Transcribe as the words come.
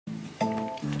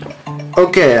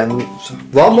Okay, and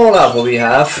one more level we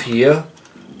have here.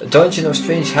 A dungeon of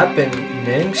strange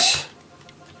happenings.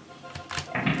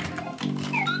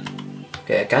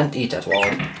 Okay, I can't eat that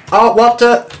one. Oh, what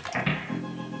the?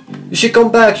 You should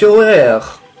come back, you're here.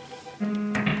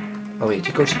 Oh wait,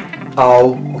 he goes.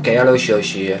 Oh, okay, hello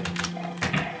Yoshi.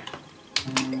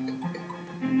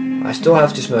 I still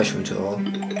have this mushroom tool.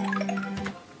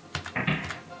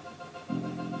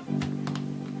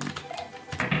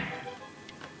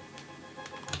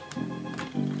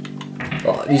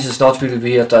 Well, at least it's not really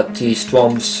weird that these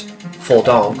swamps fall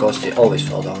down, because they always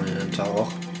fall down in a tower.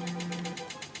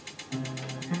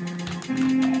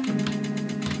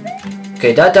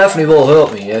 Okay, that definitely will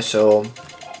hurt me, yeah, so...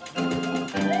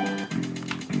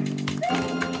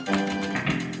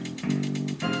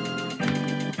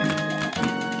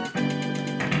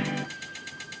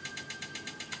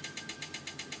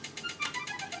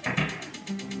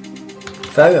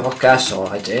 Very hard castle,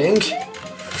 I think.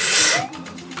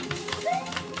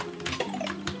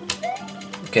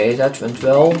 Okay, that went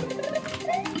well.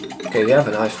 Okay, we have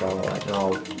an ice flower right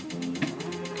now.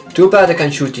 Too bad I can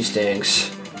shoot these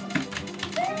things.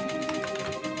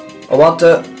 Oh, what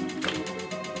the?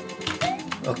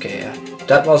 Okay,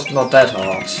 that was not that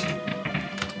hard.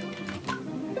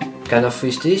 Can I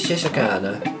freeze these? Yes, I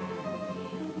can.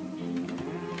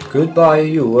 Goodbye,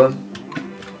 you.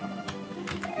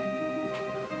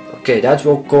 Okay, that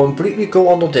will completely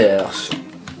go under there.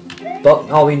 But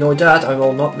now we know that, I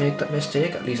will not make that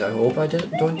mistake. At least I hope I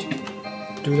don't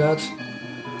do that.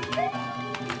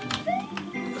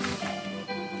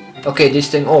 Okay, this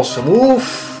thing also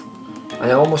move.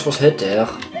 I almost was hit there.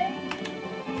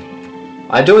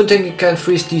 I don't think you can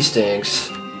freeze these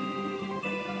things.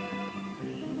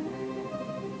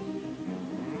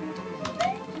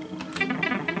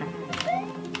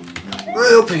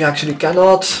 Nope, you actually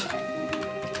cannot.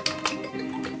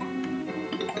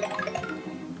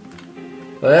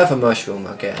 But I have a mushroom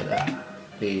again,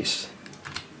 please.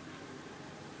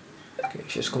 Okay,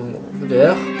 she's coming over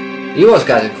there. He was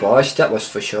getting crushed, that was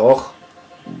for sure.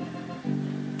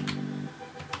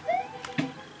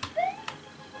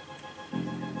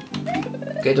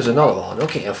 Okay, there's another one.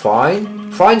 Okay, a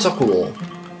fine. Fines are cool.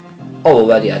 Oh,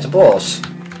 already at the boss.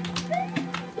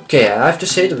 Okay, I have to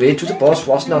say the way to the boss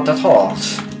was not that hard.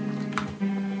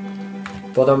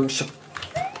 But I'm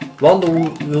wonder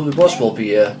who the boss will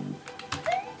be.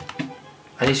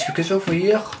 Any speakers over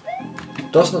here?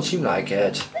 Does not seem like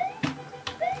it.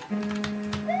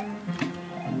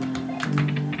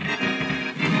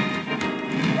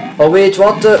 Oh wait,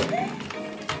 what the?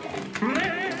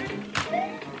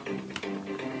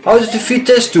 How did you defeat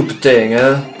this stupid thing,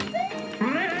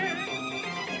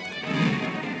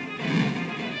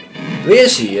 Where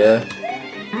is he, I'm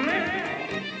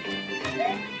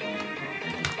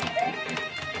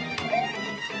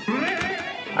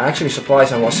actually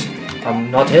surprised I'm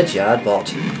not hit yet,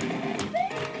 but...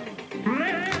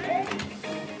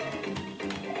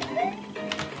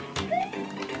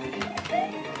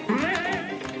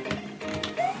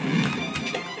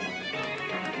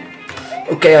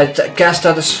 Okay, I guess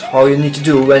that is how you need to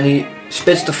do when he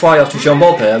spits the fire to jump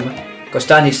up him, because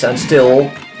then he stands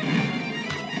still.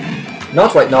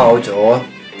 Not right now though.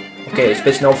 Okay, he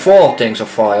spits now 4 things of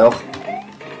fire.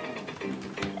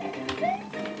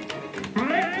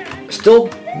 Still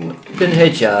been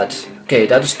hit yet. Okay,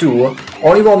 that is 2.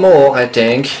 Only one more, I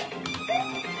think.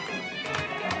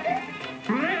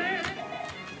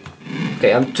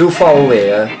 Okay, I'm too far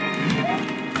away.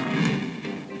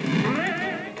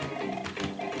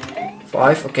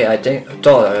 5. Okay, I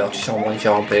thought I heard someone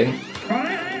jumping.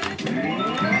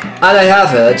 And I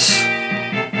have it.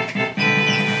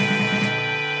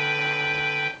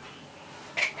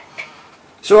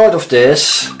 So out of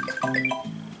this,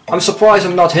 I'm surprised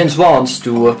I'm not hit once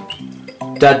to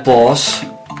that boss.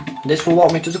 This will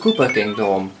walk me to the Koopa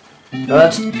Kingdom. Now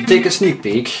let's take a sneak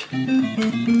peek.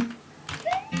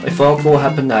 I thought what will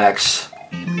happen next.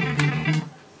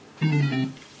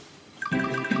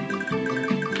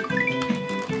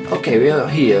 Okay, we are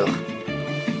here.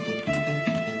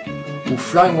 Ooh,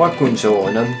 Flying Raccoon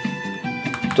Zone.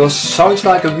 That sounds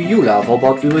like a Wii U level,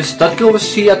 but that we will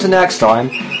see at the next time.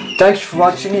 Thanks for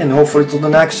watching and hopefully till the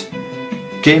next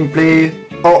gameplay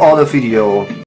or other video.